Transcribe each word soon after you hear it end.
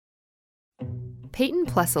Peyton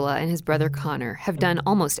Plessala and his brother Connor have done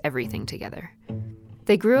almost everything together.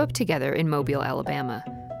 They grew up together in Mobile, Alabama,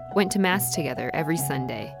 went to Mass together every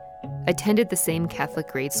Sunday, attended the same Catholic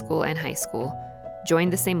grade school and high school,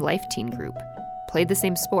 joined the same Life Teen group, played the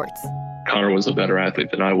same sports. Connor was a better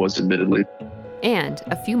athlete than I was, admittedly. And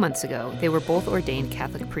a few months ago, they were both ordained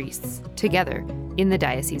Catholic priests, together, in the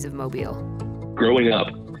Diocese of Mobile. Growing up,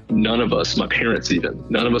 none of us, my parents even,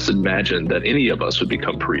 none of us imagined that any of us would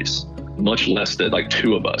become priests, much less that like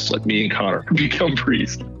two of us, like me and Connor, could become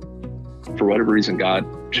priests. For whatever reason, God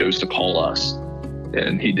chose to call us,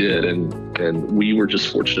 and he did. And we were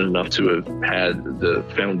just fortunate enough to have had the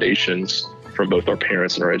foundations from both our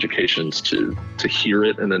parents and our educations to hear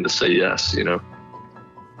it and then to say yes, you know.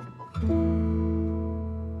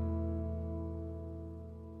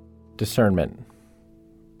 Discernment.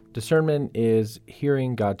 Discernment is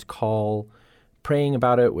hearing God's call, praying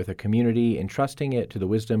about it with a community, entrusting it to the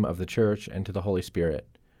wisdom of the Church and to the Holy Spirit.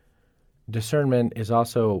 Discernment is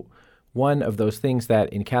also one of those things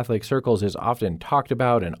that in Catholic circles is often talked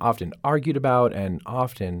about and often argued about and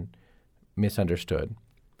often misunderstood.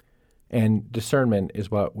 And discernment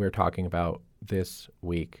is what we're talking about this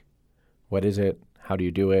week. What is it? How do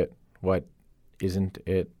you do it? What isn't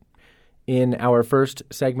it? In our first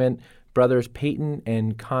segment, brothers Peyton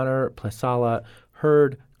and Connor Plessala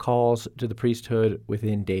heard calls to the priesthood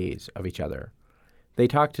within days of each other. They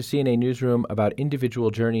talked to CNA Newsroom about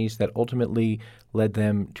individual journeys that ultimately led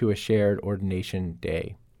them to a shared ordination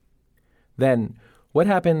day. Then, what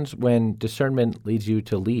happens when discernment leads you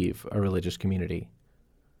to leave a religious community?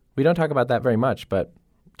 We don't talk about that very much, but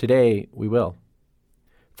today we will.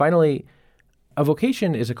 Finally, a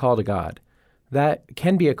vocation is a call to God. That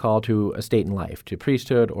can be a call to a state in life, to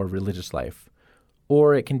priesthood or religious life,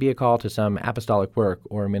 or it can be a call to some apostolic work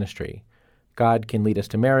or ministry. God can lead us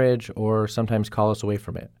to marriage or sometimes call us away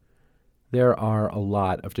from it. There are a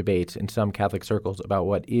lot of debates in some Catholic circles about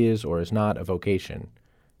what is or is not a vocation.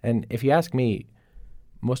 And if you ask me,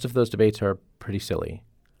 most of those debates are pretty silly.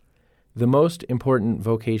 The most important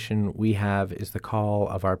vocation we have is the call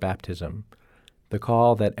of our baptism, the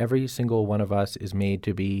call that every single one of us is made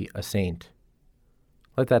to be a saint.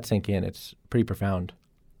 Let that sink in. It's pretty profound.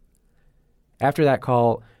 After that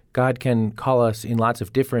call, God can call us in lots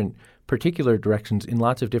of different particular directions in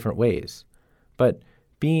lots of different ways. But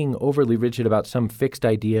being overly rigid about some fixed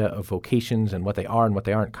idea of vocations and what they are and what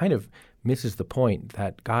they aren't kind of misses the point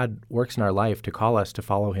that God works in our life to call us to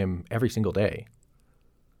follow him every single day.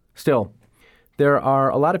 Still, there are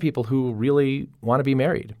a lot of people who really want to be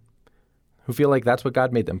married, who feel like that's what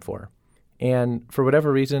God made them for. And for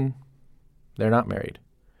whatever reason, they're not married.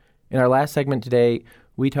 In our last segment today,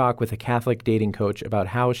 we talk with a Catholic dating coach about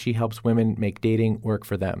how she helps women make dating work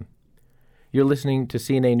for them. You're listening to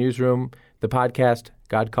CNA Newsroom, the podcast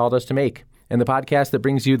God called us to make, and the podcast that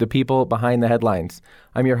brings you the people behind the headlines.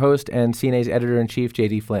 I'm your host and CNA's editor-in-chief,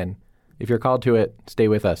 J.D. Flynn. If you're called to it, stay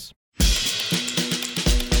with us.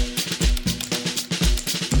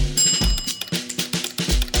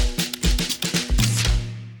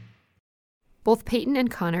 Both Peyton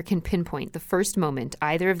and Connor can pinpoint the first moment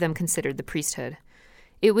either of them considered the priesthood.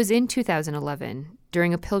 It was in 2011,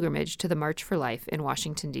 during a pilgrimage to the March for Life in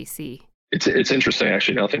Washington, D.C. It's interesting,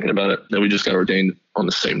 actually, now thinking about it, that we just got ordained on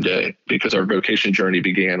the same day because our vocation journey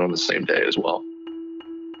began on the same day as well.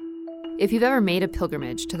 If you've ever made a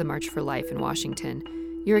pilgrimage to the March for Life in Washington,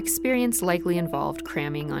 your experience likely involved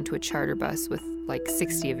cramming onto a charter bus with like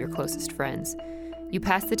 60 of your closest friends. You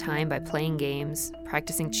pass the time by playing games,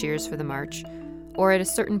 practicing cheers for the march, or at a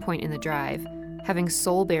certain point in the drive, having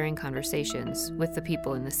soul-bearing conversations with the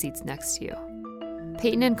people in the seats next to you.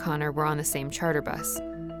 Peyton and Connor were on the same charter bus,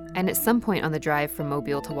 and at some point on the drive from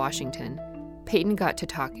Mobile to Washington, Peyton got to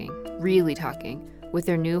talking, really talking, with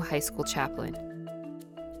their new high school chaplain.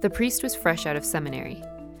 The priest was fresh out of seminary,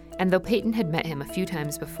 and though Peyton had met him a few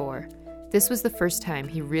times before, this was the first time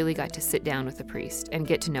he really got to sit down with the priest and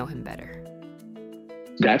get to know him better.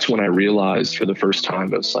 That's when I realized for the first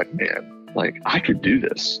time, I was like, man, like I could do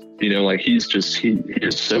this. You know, like he is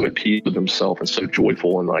so at peace with himself and so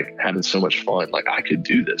joyful and like having so much fun. Like I could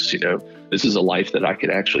do this, you know, this is a life that I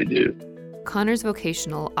could actually do. Connor's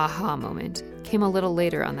vocational aha moment came a little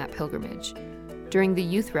later on that pilgrimage, during the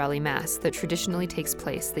youth rally mass that traditionally takes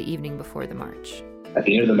place the evening before the march. At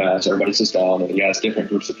the end of the mass, everybody sits down and you ask different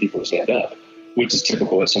groups of people to stand up, which is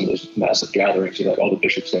typical at some of those massive gatherings. You know, like all the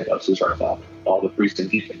bishops stand up, so they start clapping. All the priests and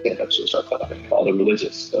deacons stand up, so they start clapping. All the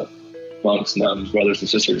religious, monks, nuns, brothers and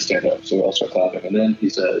sisters stand up, so we all start clapping. And then he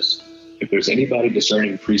says, if there's anybody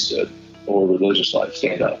discerning priesthood or religious life,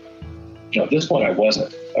 stand up. Now, at this point, I was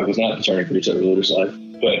not discerning priesthood or religious life.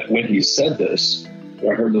 But when he said this,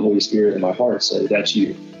 I heard the Holy Spirit in my heart say, "That's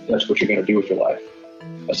you. That's what you're going to do with your life."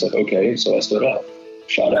 I said, "Okay." So I stood up,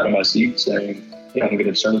 shot out of my seat saying, "Yeah, I'm going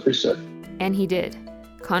to discern the priesthood." And he did.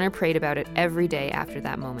 Connor prayed about it every day after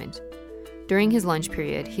that moment. During his lunch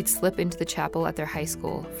period, he'd slip into the chapel at their high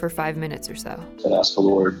school for 5 minutes or so. And ask the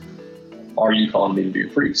Lord, "Are you calling me to be a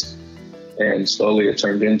priest?" And slowly it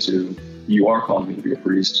turned into, "You are calling me to be a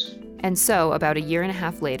priest." And so, about a year and a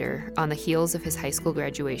half later, on the heels of his high school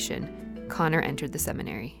graduation, Connor entered the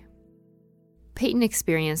seminary. Peyton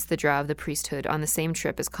experienced the draw of the priesthood on the same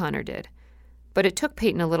trip as Connor did, but it took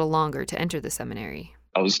Peyton a little longer to enter the seminary.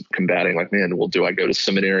 I was combating like, man, well, do I go to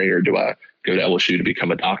seminary or do I go to LSU to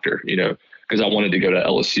become a doctor? Because I wanted to go to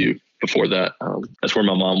LSU before that. That's where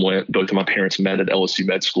my mom went. Both of my parents met at LSU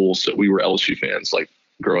med school, so we were LSU fans like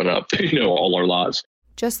growing up, all our lives.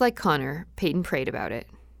 Just like Connor, Peyton prayed about it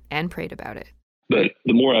and prayed about it. But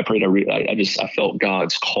the more I prayed, I felt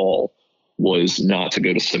God's call was not to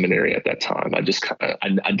go to seminary at that time.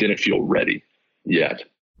 I didn't feel ready yet.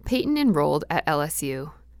 Peyton enrolled at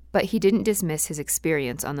LSU, but he didn't dismiss his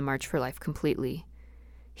experience on the March for Life completely.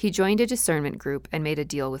 He joined a discernment group and made a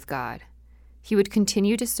deal with God. He would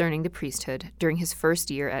continue discerning the priesthood during his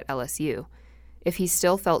first year at LSU. If he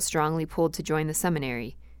still felt strongly pulled to join the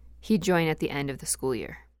seminary, he'd join at the end of the school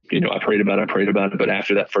year. I prayed about it, but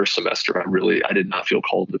after that first semester, I did not feel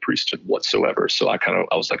called to the priesthood whatsoever. So I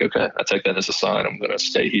was like, okay, I take that as a sign. I'm going to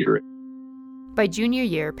stay here. By junior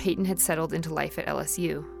year, Peyton had settled into life at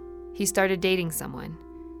LSU. He started dating someone.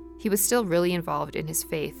 He was still really involved in his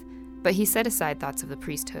faith, but he set aside thoughts of the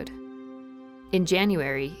priesthood. In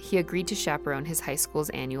January, he agreed to chaperone his high school's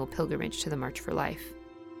annual pilgrimage to the March for Life.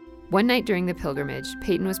 One night during the pilgrimage,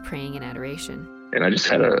 Peyton was praying in adoration. And I just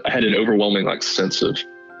had an overwhelming sense of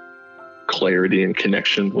clarity and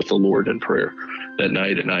connection with the Lord in prayer that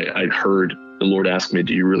night. And I heard the Lord ask me,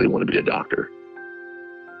 "Do you really want to be a doctor?"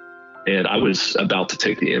 And I was about to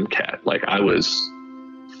take the MCAT. I was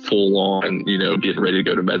full on, getting ready to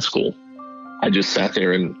go to med school. I just sat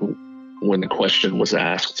there, and when the question was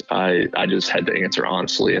asked, I just had to answer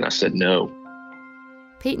honestly. And I said no.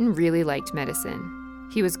 Peyton really liked medicine.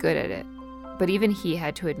 He was good at it. But even he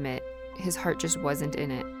had to admit his heart just wasn't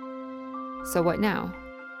in it. So what now?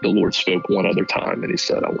 The Lord spoke one other time and he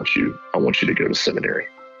said, I want you to go to seminary.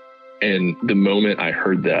 And the moment I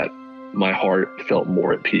heard that, my heart felt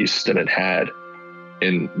more at peace than it had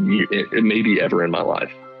in maybe ever in my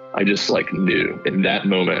life. I just knew in that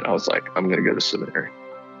moment, I was like, I'm going to go to seminary.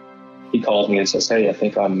 He calls me and says, "Hey, I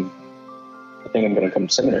think I'm going to come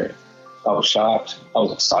to seminary." I was shocked. I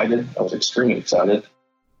was excited. I was extremely excited.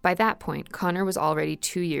 By that point, Connor was already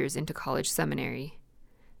 2 years into college seminary.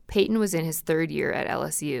 Peyton was in his third year at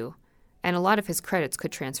LSU, and a lot of his credits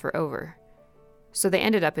could transfer over. So they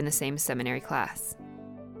ended up in the same seminary class.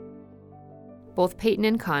 Both Peyton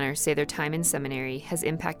and Connor say their time in seminary has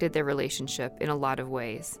impacted their relationship in a lot of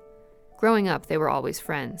ways. Growing up, they were always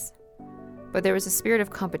friends. But there was a spirit of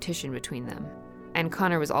competition between them, and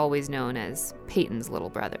Connor was always known as Peyton's little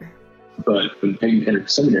brother. But when Peyton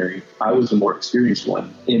entered seminary, I was the more experienced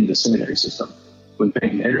one in the seminary system. When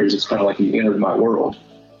Peyton enters, it's kind of like he entered my world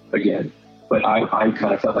again. But I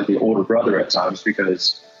kind of felt like the older brother at times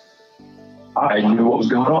because I knew what was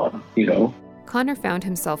going on, Connor found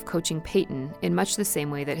himself coaching Peyton in much the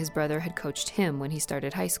same way that his brother had coached him when he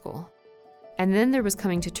started high school. And then there was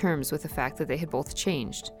coming to terms with the fact that they had both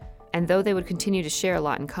changed. And though they would continue to share a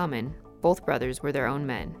lot in common, both brothers were their own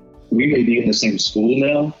men. We may be in the same school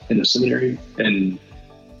now, in the seminary, and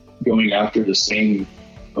going after the same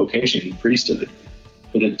vocation, priesthood,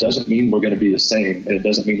 but it doesn't mean we're going to be the same, and it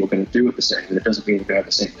doesn't mean we're going to do it the same, and it doesn't mean we're going to have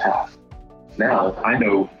the same path. Now, I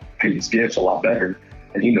know Peyton's gifts a lot better,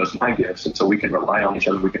 and he knows my gifts, and so we can rely on each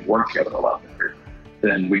other, we can work together a lot better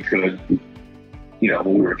than we could,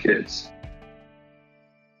 when we were kids.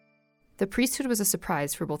 The priesthood was a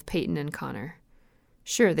surprise for both Peyton and Connor.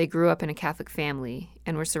 Sure, they grew up in a Catholic family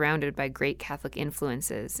and were surrounded by great Catholic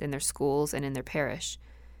influences in their schools and in their parish.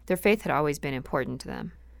 Their faith had always been important to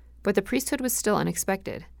them. But the priesthood was still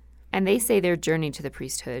unexpected, and they say their journey to the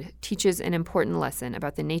priesthood teaches an important lesson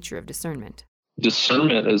about the nature of discernment.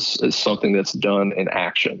 Discernment is something that's done in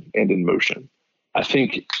action and in motion. I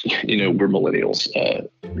think, we're millennials,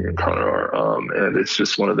 Connor are, and it's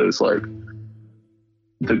just one of those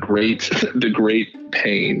the great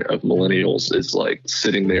pain of millennials is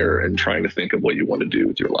sitting there and trying to think of what you want to do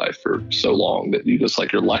with your life for so long that you just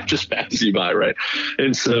your life just passes you by, right?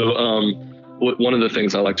 And so one of the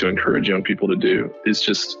things I like to encourage young people to do is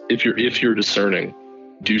just if you're discerning,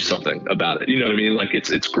 do something about it. You know what I mean?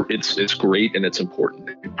 It's great and it's important.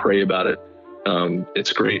 You pray about it.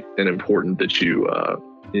 It's great and important that you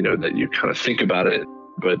that you kind of think about it.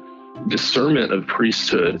 But discernment of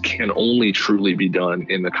priesthood can only truly be done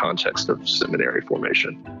in the context of seminary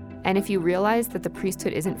formation. And if you realize that the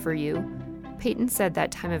priesthood isn't for you, Peyton said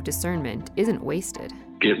that time of discernment isn't wasted.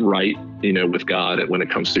 Get right, with God when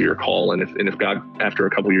it comes to your call. And if God, after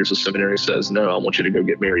a couple years of seminary, says, no, I want you to go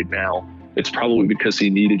get married now, it's probably because he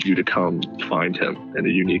needed you to come find him in a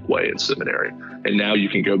unique way in seminary. And now you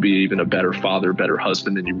can go be even a better father, better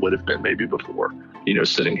husband than you would have been maybe before,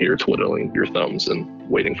 sitting here twiddling your thumbs and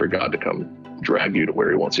waiting for God to come drag you to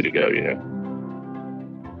where he wants you to go,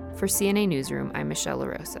 For CNA Newsroom, I'm Michelle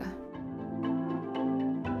LaRosa.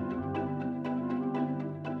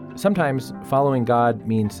 Sometimes following God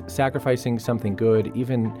means sacrificing something good,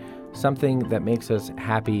 even something that makes us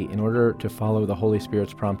happy, in order to follow the Holy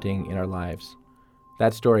Spirit's prompting in our lives.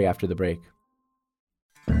 That story after the break.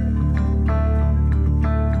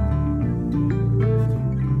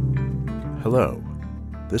 Hello,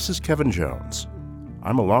 this is Kevin Jones.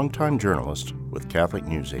 I'm a longtime journalist with Catholic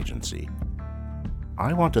News Agency.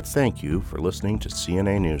 I want to thank you for listening to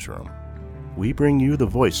CNA Newsroom. We bring you the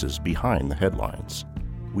voices behind the headlines.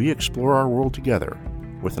 We explore our world together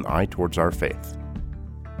with an eye towards our faith.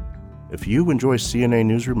 If you enjoy CNA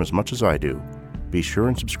Newsroom as much as I do, be sure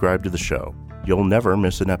and subscribe to the show. You'll never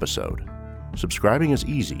miss an episode. Subscribing is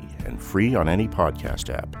easy and free on any podcast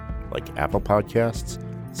app like Apple Podcasts,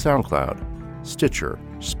 SoundCloud, Stitcher,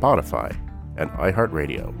 Spotify, and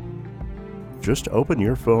iHeartRadio. Just open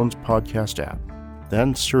your phone's podcast app,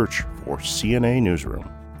 then search for CNA Newsroom.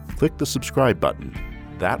 Click the subscribe button.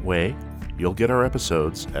 That way, you'll get our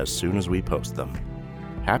episodes as soon as we post them.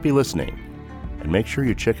 Happy listening, and make sure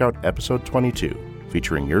you check out episode 22,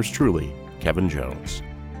 featuring yours truly, Kevin Jones.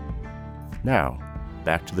 Now,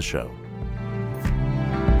 back to the show.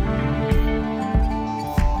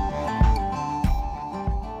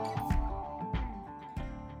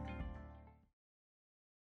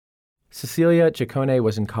 Cecilia Ciccone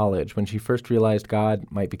was in college when she first realized God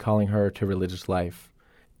might be calling her to religious life.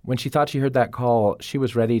 When she thought she heard that call, she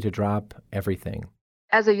was ready to drop everything.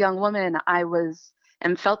 As a young woman, I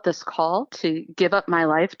felt this call to give up my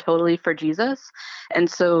life totally for Jesus. And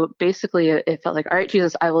so basically it felt like, all right,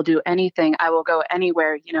 Jesus, I will do anything. I will go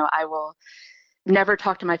anywhere. I will never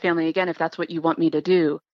talk to my family again if that's what you want me to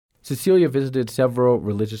do. Cecilia visited several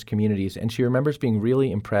religious communities, and she remembers being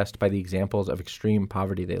really impressed by the examples of extreme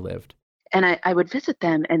poverty they lived. And I would visit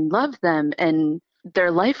them and love them, and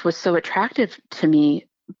their life was so attractive to me.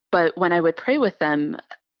 But when I would pray with them,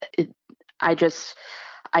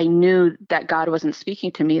 I knew that God wasn't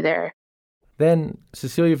speaking to me there. Then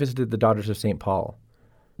Cecilia visited the Daughters of St. Paul.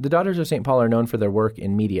 The Daughters of St. Paul are known for their work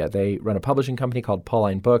in media. They run a publishing company called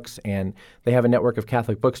Pauline Books, and they have a network of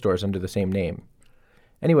Catholic bookstores under the same name.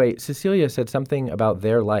 Anyway, Cecilia said something about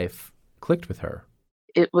their life clicked with her.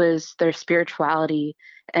 It was their spirituality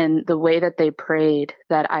and the way that they prayed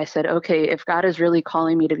that I said, okay, if God is really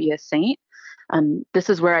calling me to be a saint, this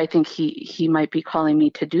is where I think he might be calling me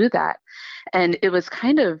to do that. And it was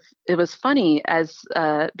funny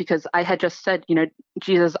because I had just said,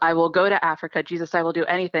 Jesus, I will go to Africa. Jesus, I will do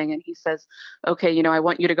anything. And he says, okay, I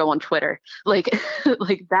want you to go on Twitter. Like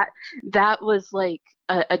that was like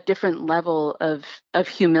a different level of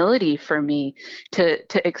humility for me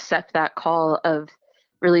to accept that call of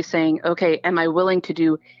really saying, okay, am I willing to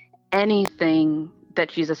do anything that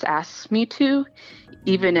Jesus asks me to,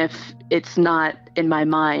 even if it's not in my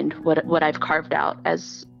mind what I've carved out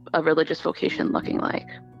as a religious vocation looking like.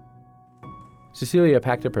 Cecilia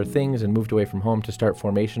packed up her things and moved away from home to start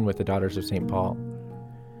formation with the Daughters of St. Paul.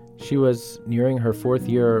 She was nearing her 4th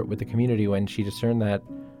year with the community when she discerned that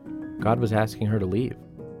God was asking her to leave.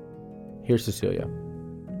 Here's Cecilia.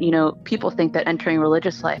 People think that entering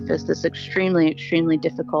religious life is this extremely, extremely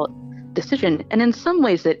difficult decision. And in some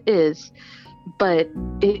ways it is. But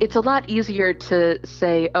it's a lot easier to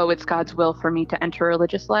say, oh, it's God's will for me to enter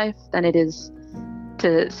religious life than it is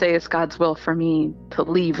to say it's God's will for me to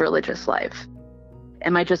leave religious life.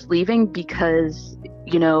 Am I just leaving because,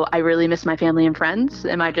 I really miss my family and friends?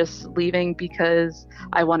 Am I just leaving because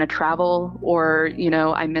I want to travel or,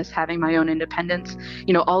 I miss having my own independence?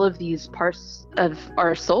 All of these parts of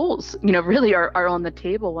our souls, really are on the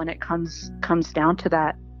table when it comes down to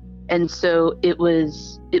that. And so it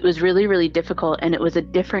was really, really difficult. And it was a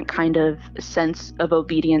different kind of sense of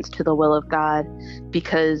obedience to the will of God,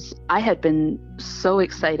 because I had been so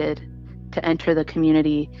excited to enter the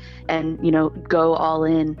community and, go all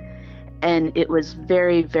in. And it was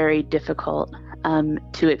very, very difficult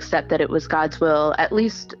to accept that it was God's will, at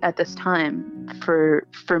least at this time, for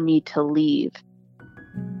me to leave.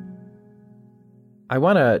 I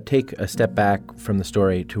want to take a step back from the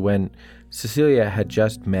story to when Cecilia had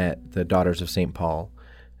just met the Daughters of St. Paul.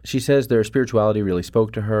 She says their spirituality really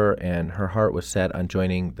spoke to her, and her heart was set on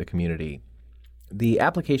joining the community. The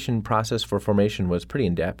application process for formation was pretty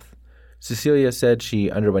in-depth. Cecilia said she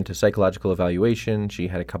underwent a psychological evaluation, she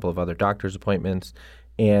had a couple of other doctor's appointments,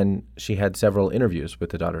 and she had several interviews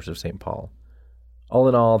with the Daughters of St. Paul. All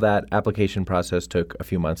in all, that application process took a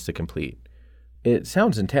few months to complete. It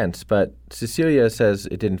sounds intense, but Cecilia says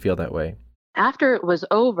it didn't feel that way. After it was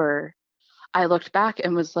over, I looked back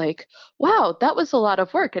and was like, wow, that was a lot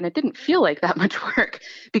of work. And it didn't feel like that much work,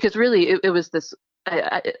 because really it was this,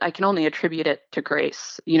 I can only attribute it to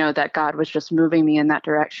grace, that God was just moving me in that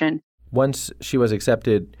direction. Once she was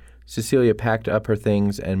accepted, Cecilia packed up her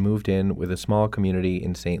things and moved in with a small community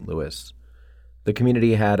in St. Louis. The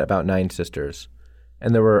community had about 9 sisters,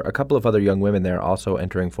 and there were a couple of other young women there also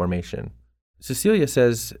entering formation. Cecilia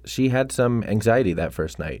says she had some anxiety that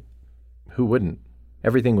first night. Who wouldn't?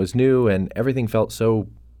 Everything was new and everything felt so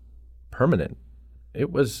permanent.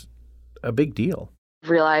 It was a big deal.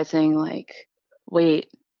 Realizing wait,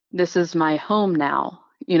 this is my home now.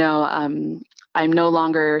 I'm no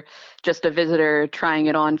longer just a visitor trying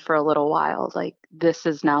it on for a little while. This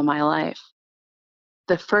is now my life.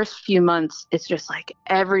 The first few months, it's just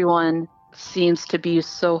everyone seems to be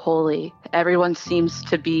so holy. Everyone seems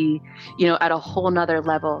to be, at a whole nother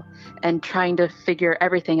level, and trying to figure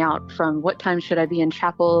everything out, from what time should I be in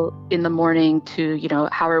chapel in the morning to,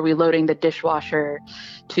 how are we loading the dishwasher,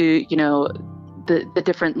 to, the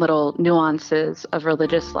different little nuances of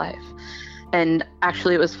religious life. And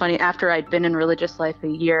actually, it was funny, after I'd been in religious life a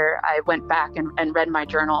year, I went back and read my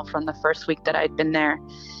journal from the first week that I'd been there.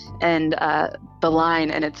 And the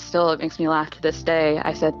line, and it makes me laugh to this day,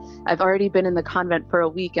 I said, I've already been in the convent for a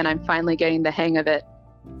week and I'm finally getting the hang of it.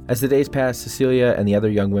 As the days passed, Cecilia and the other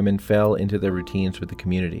young women fell into their routines with the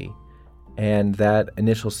community. And that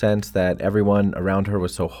initial sense that everyone around her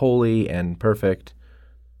was so holy and perfect,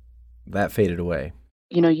 that faded away.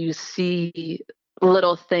 You see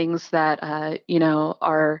little things that,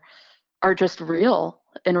 are just real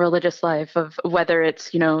in religious life, of whether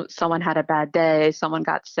it's, someone had a bad day, someone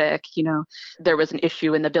got sick, there was an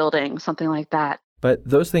issue in the building, something like that. But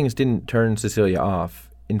those things didn't turn Cecilia off.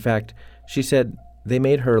 In fact, she said they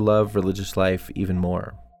made her love religious life even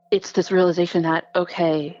more. It's this realization that,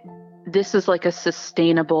 okay, this is a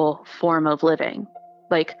sustainable form of living.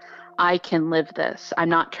 I can live this. I'm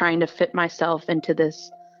not trying to fit myself into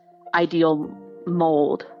this ideal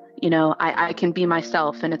mold. I can be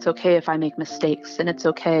myself, and it's okay if I make mistakes, and it's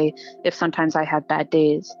okay if sometimes I have bad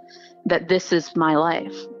days, that this is my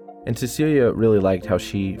life. And Cecilia really liked how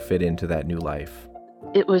she fit into that new life.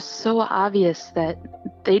 It was so obvious that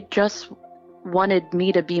they just wanted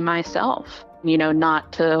me to be myself,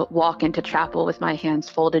 not to walk into chapel with my hands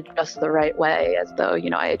folded just the right way, as though,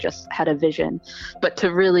 I just had a vision, but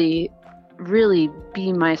to really, really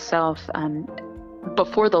be myself,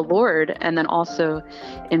 before the Lord, and then also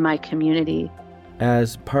in my community.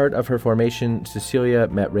 As part of her formation, Cecilia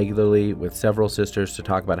met regularly with several sisters to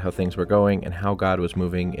talk about how things were going and how God was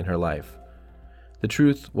moving in her life. The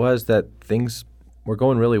truth was that things were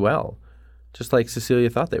going really well, just like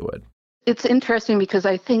Cecilia thought they would. It's interesting because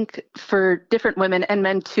I think for different women and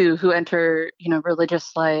men too who enter,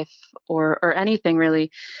 religious life or anything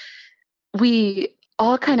really, we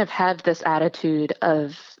all kind of have this attitude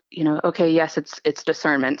of, okay, yes, it's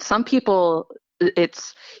discernment. Some people,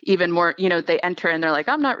 it's even more, they enter and they're like,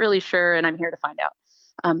 I'm not really sure, and I'm here to find out.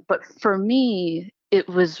 But for me, it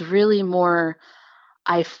was really more,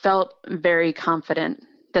 I felt very confident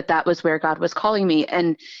that was where God was calling me.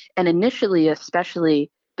 And initially,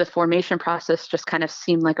 especially, the formation process just kind of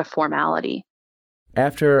seemed like a formality.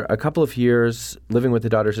 After a couple of years living with the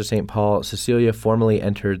Daughters of St. Paul, Cecilia formally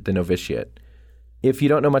entered the novitiate. If you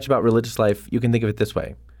don't know much about religious life, you can think of it this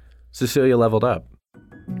way. Cecilia leveled up.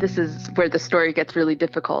 This is where the story gets really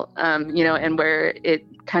difficult, and where it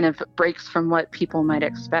kind of breaks from what people might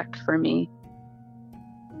expect for me.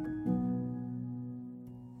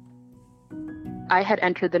 I had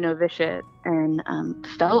entered the novitiate and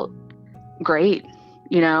felt great.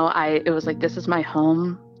 It was this is my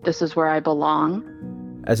home. This is where I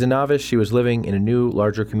belong. As a novice, she was living in a new,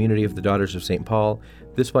 larger community of the Daughters of St. Paul.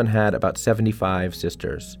 This one had about 75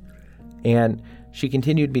 sisters. And she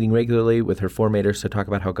continued meeting regularly with her formators to talk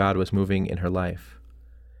about how God was moving in her life.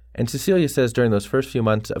 And Cecilia says during those first few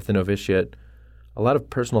months of the novitiate, a lot of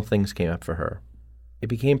personal things came up for her. It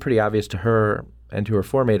became pretty obvious to her and to her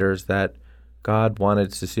formators that God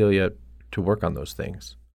wanted Cecilia to work on those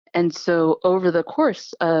things. And so over the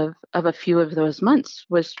course of a few of those months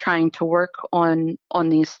was trying to work on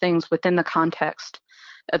these things within the context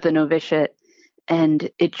of the novitiate.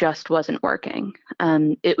 and it just wasn't working.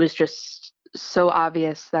 It was just so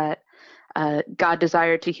obvious that God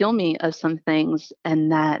desired to heal me of some things,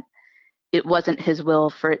 and that it wasn't his will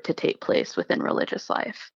for it to take place within religious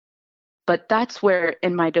life. But that's where,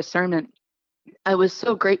 in my discernment, I was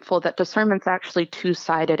so grateful that discernment's actually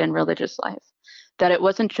two-sided in religious life, that it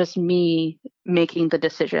wasn't just me making the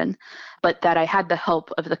decision, but that I had the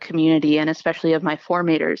help of the community, and especially of my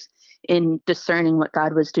formators, in discerning what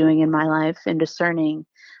God was doing in my life, and discerning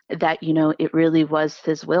that, it really was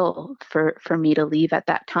his will for me to leave at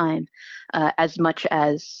that time, as much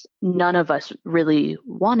as none of us really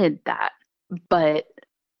wanted that. But,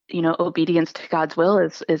 obedience to God's will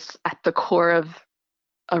is at the core of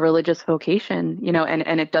a religious vocation,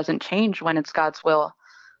 and it doesn't change when it's God's will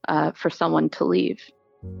for someone to leave.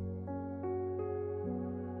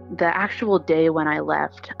 The actual day when I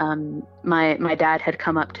left, my dad had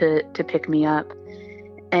come up to pick me up,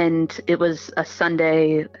 and it was a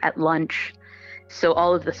Sunday at lunch. So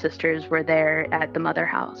all of the sisters were there at the mother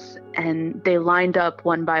house, and they lined up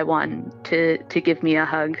one by one to give me a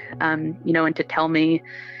hug, and to tell me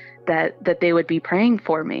that they would be praying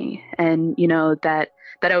for me, and,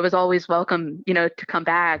 that I was always welcome, to come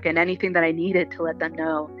back, and anything that I needed to let them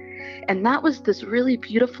know. And that was this really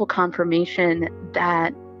beautiful confirmation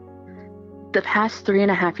that the past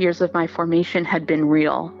 3.5 years of my formation had been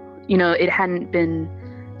real. It hadn't been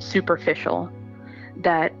superficial,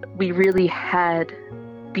 that we really had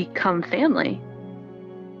become family.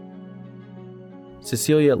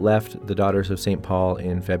 Cecilia left the Daughters of St. Paul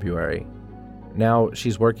in February. Now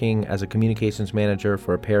she's working as a communications manager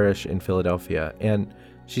for a parish in Philadelphia, and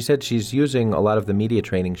she said she's using a lot of the media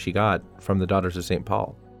training she got from the Daughters of St.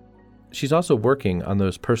 Paul. She's also working on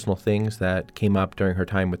those personal things that came up during her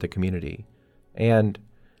time with the community, and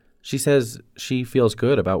she says she feels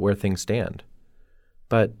good about where things stand.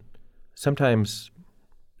 But sometimes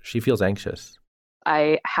she feels anxious.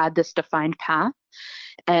 I had this defined path,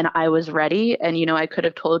 and I was ready. And, I could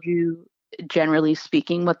have told you, generally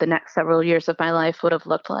speaking, what the next several years of my life would have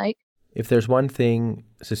looked like. If there's one thing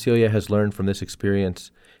Cecilia has learned from this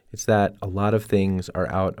experience, it's that a lot of things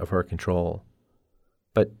are out of her control.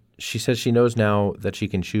 But she says she knows now that she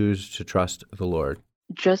can choose to trust the Lord.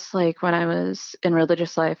 Just like when I was in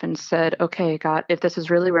religious life and said, okay, God, if this is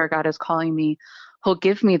really where God is calling me, he'll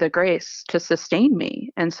give me the grace to sustain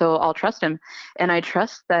me. And so I'll trust him. And I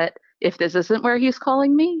trust that if this isn't where he's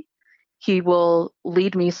calling me, he will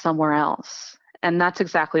lead me somewhere else. And that's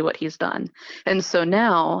exactly what he's done. And so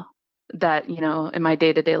now that, in my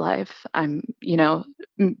day-to-day life, I'm,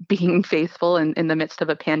 being faithful in the midst of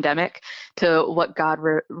a pandemic to what God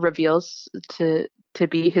reveals to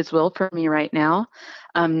be his will for me right now.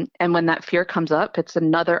 And when that fear comes up, it's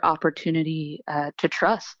another opportunity to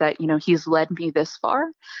trust that, he's led me this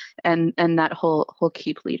far, and that he'll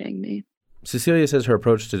keep leading me. Cecilia says her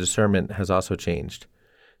approach to discernment has also changed.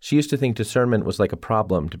 She used to think discernment was like a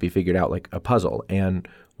problem to be figured out, like a puzzle. And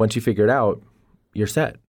once you figure it out, you're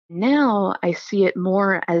set. Now I see it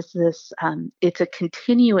more as this, it's a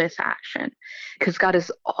continuous action, because God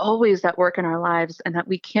is always at work in our lives, and that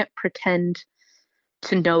we can't pretend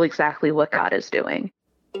to know exactly what God is doing.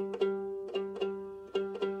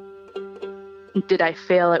 Did I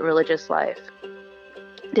fail at religious life?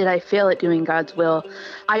 Did I fail at doing God's will,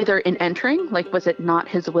 either in entering, like was it not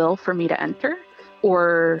his will for me to enter,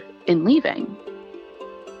 or in leaving?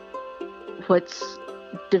 What's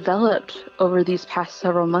developed over these past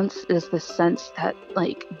several months is the sense that,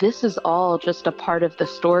 this is all just a part of the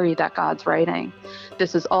story that God's writing.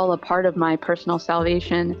 This is all a part of my personal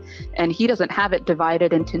salvation, and he doesn't have it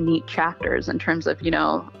divided into neat chapters in terms of,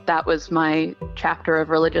 that was my chapter of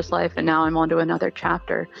religious life and now I'm on to another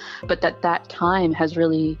chapter. But that time has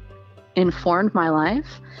really informed my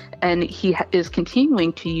life, and he is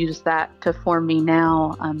continuing to use that to form me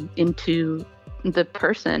now into the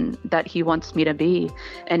person that he wants me to be,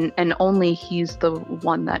 and only he's the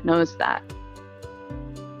one that knows that.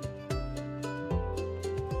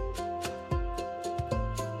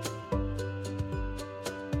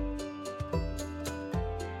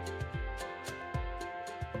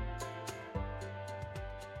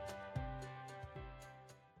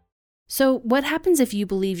 So what happens if you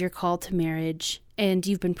believe you're called to marriage and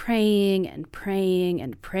you've been praying and praying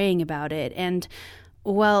and praying about it, and,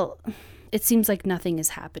 well, it seems like nothing is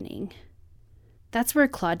happening? That's where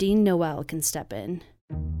Claudine Noel can step in.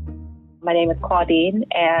 My name is Claudine,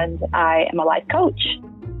 and I am a life coach.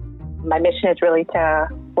 My mission is really to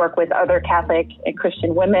work with other Catholic and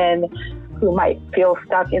Christian women who might feel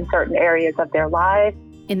stuck in certain areas of their lives.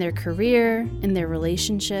 In their career, in their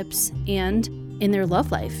relationships, and in their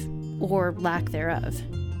love life, or lack thereof.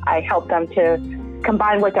 I help them to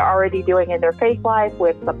combine what they're already doing in their faith life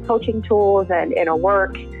with some coaching tools and inner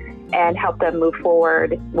work, and help them move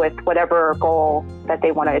forward with whatever goal that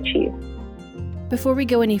they want to achieve. Before we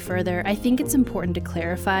go any further, I think it's important to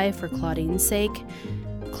clarify for Claudine's sake,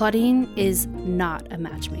 Claudine is not a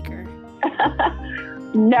matchmaker.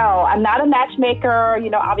 No, I'm not a matchmaker.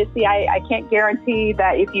 Obviously I can't guarantee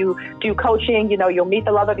that if you do coaching, you'll meet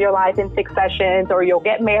the love of your life in 6 sessions, or you'll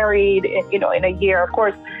get married, in a year. Of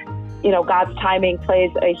course, God's timing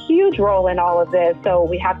plays a huge role in all of this. So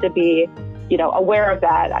we have to be, aware of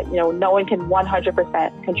that. No one can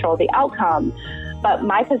 100% control the outcome. But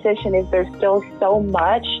my position is there's still so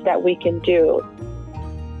much that we can do.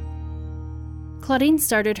 Claudine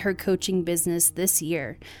started her coaching business this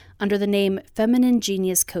year under the name Feminine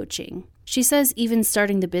Genius Coaching. She says even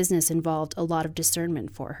starting the business involved a lot of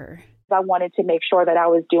discernment for her. I wanted to make sure that I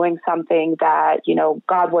was doing something that,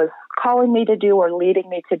 God was calling me to do or leading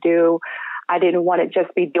me to do. I didn't want to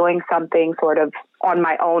just be doing something sort of on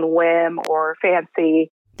my own whim or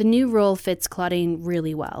fancy. The new role fits Claudine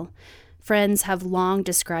really well. Friends have long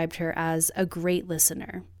described her as a great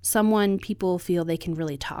listener, someone people feel they can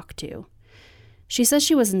really talk to. She says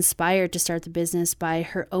she was inspired to start the business by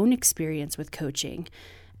her own experience with coaching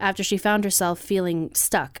after she found herself feeling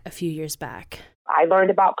stuck a few years back. I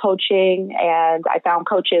learned about coaching, and I found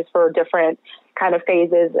coaches for different kind of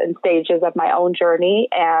phases and stages of my own journey.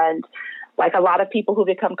 And like a lot of people who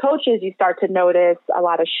become coaches, you start to notice a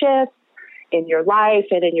lot of shifts in your life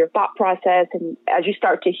and in your thought process. And as you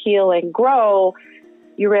start to heal and grow,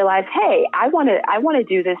 you realize, hey, I want to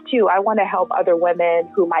do this too. I want to help other women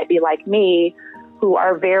who might be like me, who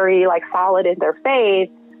are very solid in their faith,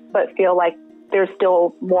 but feel like there's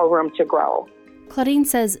still more room to grow. Claudine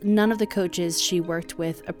says none of the coaches she worked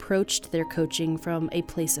with approached their coaching from a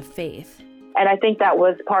place of faith. And I think that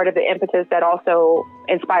was part of the impetus that also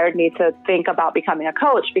inspired me to think about becoming a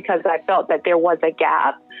coach, because I felt that there was a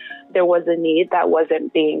gap, there was a need that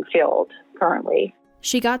wasn't being filled currently.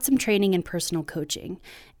 She got some training in personal coaching,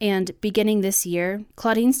 and beginning this year,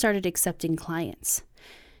 Claudine started accepting clients.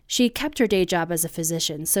 She kept her day job as a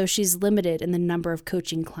physician, so she's limited in the number of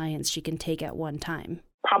coaching clients she can take at one time.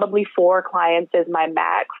 Probably 4 clients is my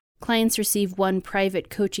max. Clients receive one private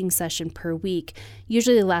coaching session per week,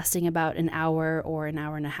 usually lasting about an hour or an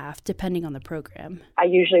hour and a half, depending on the program. I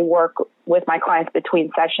usually work with my clients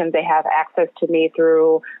between sessions. They have access to me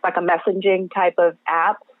through a messaging type of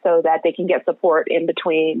app so that they can get support in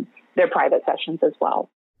between their private sessions as well.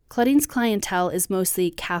 Claudine's clientele is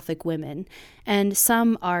mostly Catholic women, and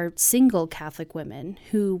some are single Catholic women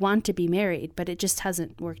who want to be married, but it just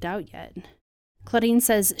hasn't worked out yet. Claudine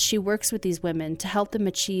says she works with these women to help them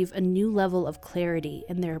achieve a new level of clarity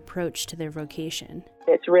in their approach to their vocation.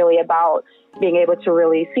 It's really about being able to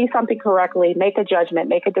really see something correctly, make a judgment,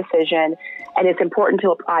 make a decision, and it's important to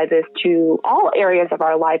apply this to all areas of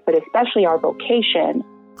our life, but especially our vocation.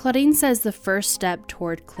 Claudine says the first step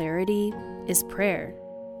toward clarity is prayer.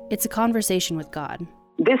 It's a conversation with God.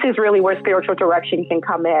 This is really where spiritual direction can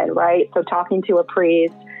come in, right? So talking to a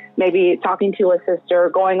priest, maybe talking to a sister,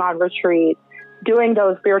 going on retreats, doing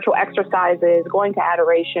those spiritual exercises, going to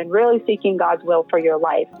adoration, really seeking God's will for your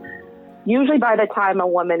life. Usually by the time a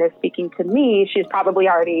woman is speaking to me, she's probably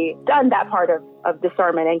already done that part of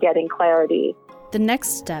discernment and getting clarity. The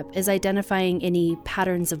next step is identifying any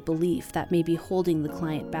patterns of belief that may be holding the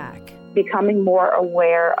client back. Becoming more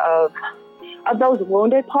aware of those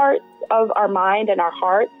wounded parts of our mind and our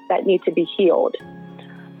hearts that need to be healed.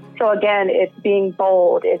 So again, it's being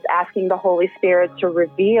bold, it's asking the Holy Spirit to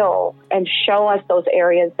reveal and show us those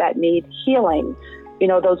areas that need healing.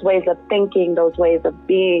 Those ways of thinking, those ways of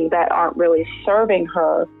being that aren't really serving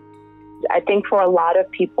her. I think for a lot of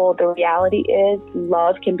people, the reality is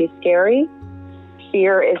love can be scary.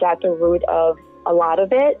 Fear is at the root of a lot of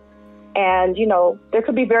it. And, there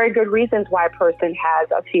could be very good reasons why a person has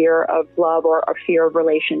a fear of love or a fear of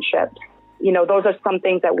relationships. Those are some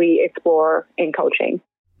things that we explore in coaching.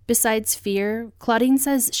 Besides fear, Claudine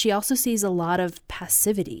says she also sees a lot of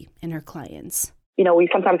passivity in her clients. We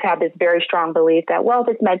sometimes have this very strong belief that, well, if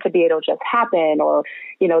it's meant to be, it'll just happen. Or,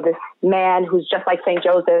 this man who's just like St.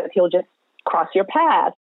 Joseph, he'll just cross your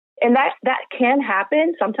path. And that can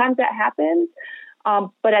happen. Sometimes that happens.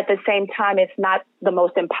 But at the same time, it's not the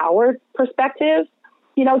most empowered perspective,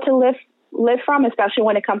 to live from, especially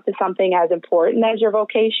when it comes to something as important as your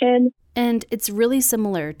vocation. And it's really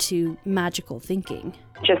similar to magical thinking.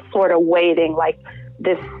 Just sort of waiting, like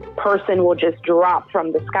this person will just drop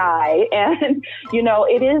from the sky. And,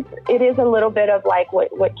 it is a little bit of like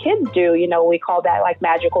what kids do. We call that like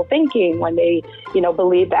magical thinking when they,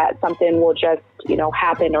 believe that something will just,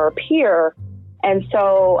 happen or appear. And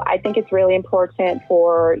so I think it's really important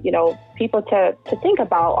for, people to think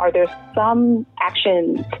about, are there some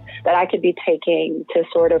actions that I could be taking to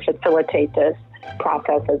sort of facilitate this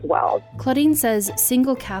process as well? Claudine says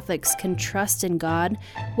single Catholics can trust in God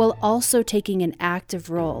while also taking an active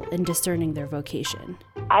role in discerning their vocation.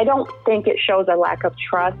 I don't think it shows a lack of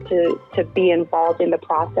trust to be involved in the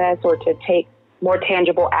process or to take more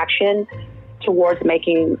tangible action towards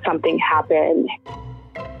making something happen.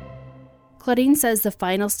 Claudine says the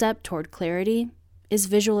final step toward clarity is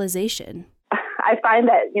visualization. I find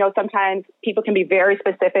that, sometimes people can be very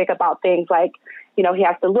specific about things like, he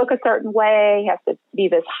has to look a certain way, he has to be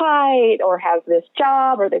this height or have this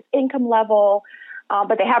job or this income level,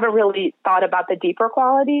 but they haven't really thought about the deeper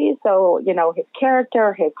qualities. So, his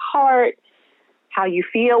character, his heart, how you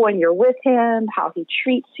feel when you're with him, how he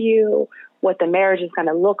treats you, what the marriage is going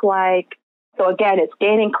to look like. So again, it's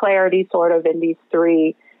gaining clarity sort of in these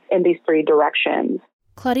three directions.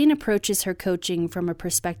 Claudine approaches her coaching from a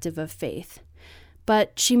perspective of faith,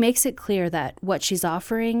 but she makes it clear that what she's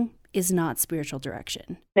offering is not spiritual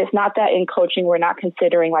direction. It's not that in coaching we're not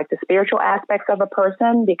considering like the spiritual aspects of a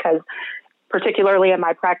person, because particularly in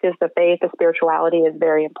my practice, the faith, the spirituality is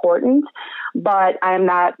very important. But I'm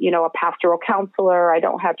not, a pastoral counselor. I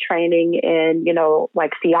don't have training in,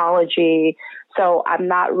 like theology. So I'm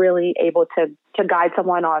not really able to guide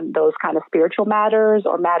someone on those kind of spiritual matters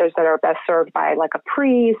or matters that are best served by like a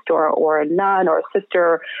priest or a nun or a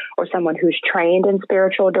sister or someone who's trained in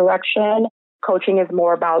spiritual direction. Coaching is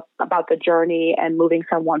more about the journey and moving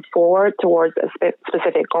someone forward towards a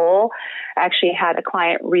specific goal. I actually had a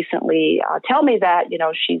client recently tell me that,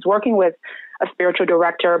 she's working with a spiritual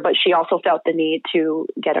director, but she also felt the need to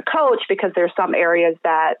get a coach because there's some areas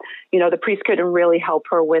that, the priest couldn't really help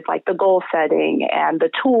her with, like the goal setting and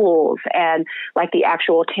the tools and like the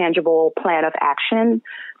actual tangible plan of action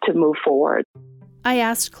to move forward. I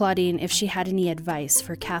asked Claudine if she had any advice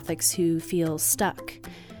for Catholics who feel stuck,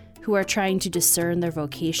 who are trying to discern their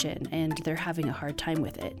vocation and they're having a hard time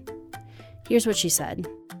with it. Here's what she said.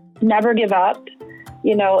 Never give up.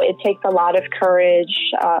 It takes a lot of courage,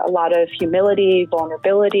 a lot of humility,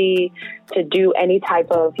 vulnerability to do any type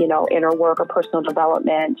of, inner work or personal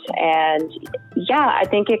development. And I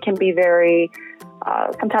think it can be very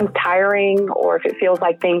sometimes tiring, or if it feels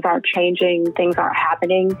like things aren't changing, things aren't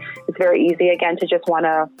happening, it's very easy, again, to just want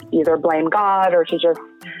to either blame God or to just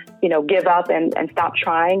give up and stop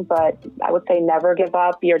trying. But I would say never give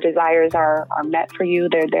up. Your desires are meant for you.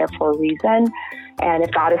 They're there for a reason. And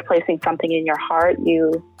if God is placing something in your heart,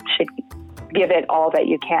 you should give it all that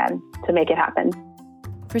you can to make it happen.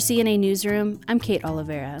 For CNA Newsroom, I'm Kate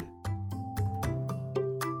Oliveira.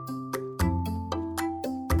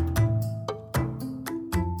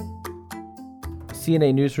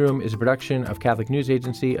 CNA Newsroom is a production of Catholic News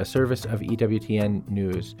Agency, a service of EWTN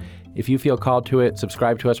News. If you feel called to it,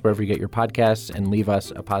 subscribe to us wherever you get your podcasts and leave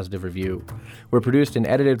us a positive review. We're produced and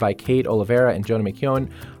edited by Kate Oliveira and Jonah McKeown.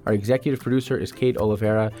 Our executive producer is Kate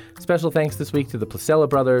Oliveira. Special thanks this week to the Placella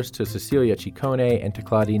brothers, to Cecilia Ciccone, and to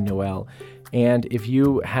Claudine Noel. And if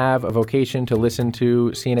you have a vocation to listen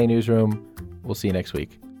to CNA Newsroom, we'll see you next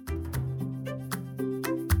week.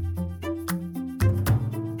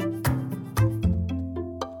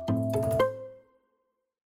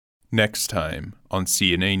 Next time on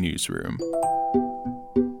CNA Newsroom.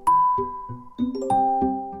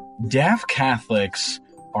 Deaf Catholics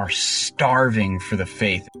are starving for the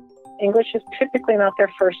faith. English is typically not their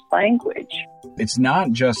first language. It's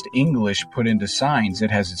not just English put into signs. It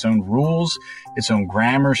has its own rules, its own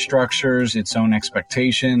grammar structures, its own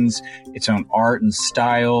expectations, its own art and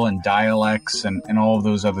style and dialects and all of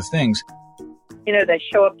those other things. They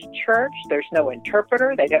show up to church, there's no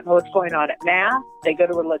interpreter, they don't know what's going on at Mass, they go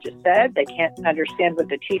to religious ed, they can't understand what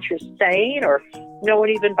the teacher's saying, or no one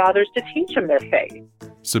even bothers to teach them their faith.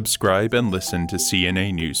 Subscribe and listen to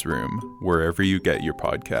CNA Newsroom wherever you get your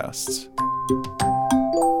podcasts.